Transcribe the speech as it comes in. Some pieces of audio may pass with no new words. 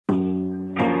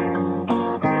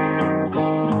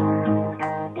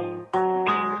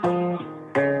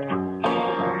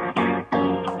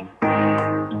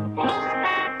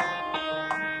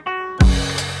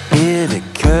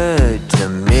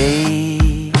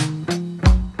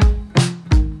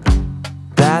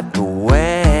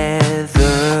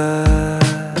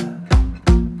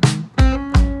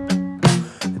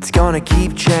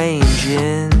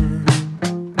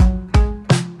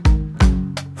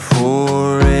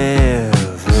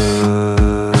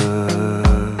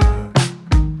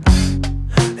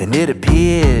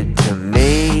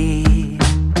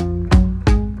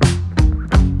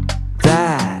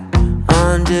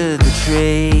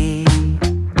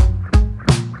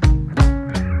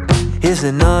is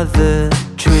another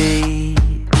tree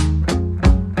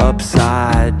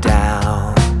upside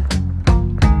down.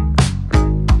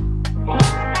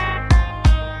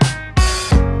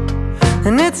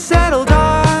 And it settled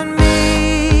on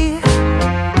me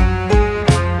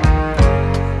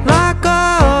like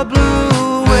a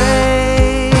blue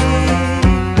wave,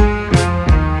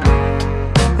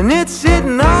 and it's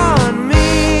sitting on me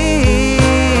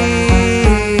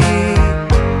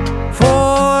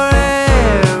forever,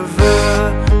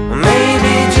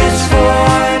 maybe just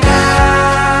for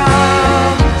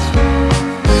now,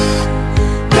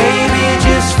 maybe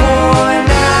just for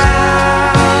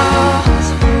now,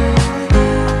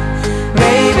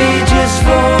 maybe just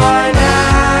for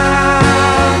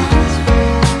now,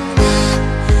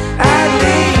 at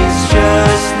least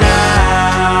just now.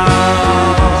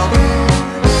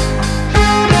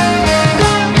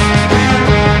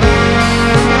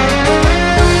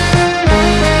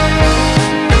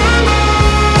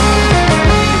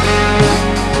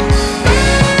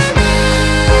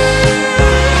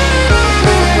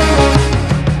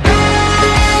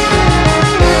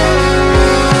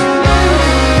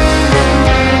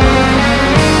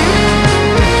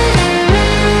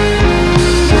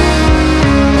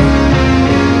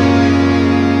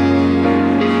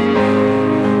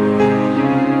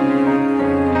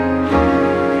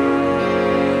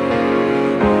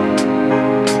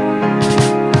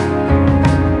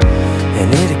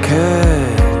 And it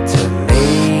occurred to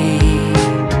me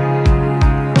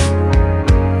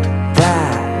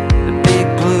that the big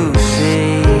blue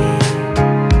sea,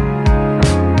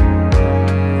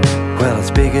 well,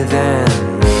 it's bigger than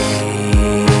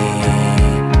me,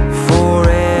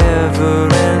 forever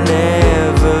and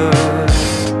ever.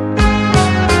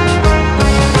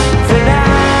 For now,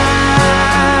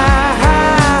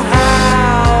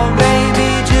 maybe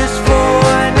just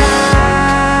for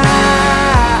now,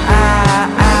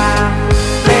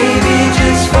 maybe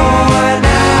just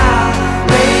for now,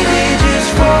 maybe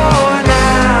just for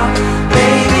now,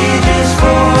 maybe just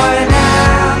for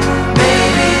now,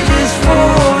 maybe just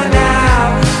for now,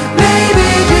 maybe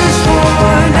just for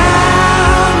now,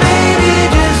 maybe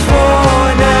just for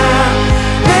now,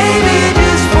 maybe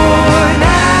just for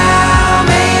now,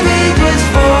 maybe just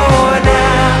for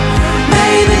now,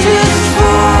 maybe just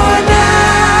for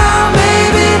now,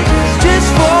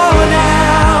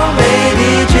 maybe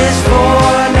just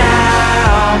for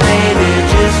now, maybe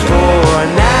just for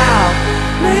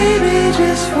now, maybe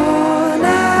just for now, maybe just for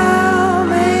now,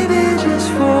 maybe just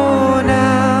for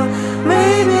now,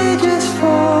 maybe just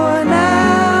for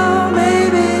now,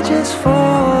 maybe just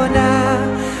for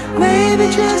now, maybe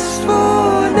just for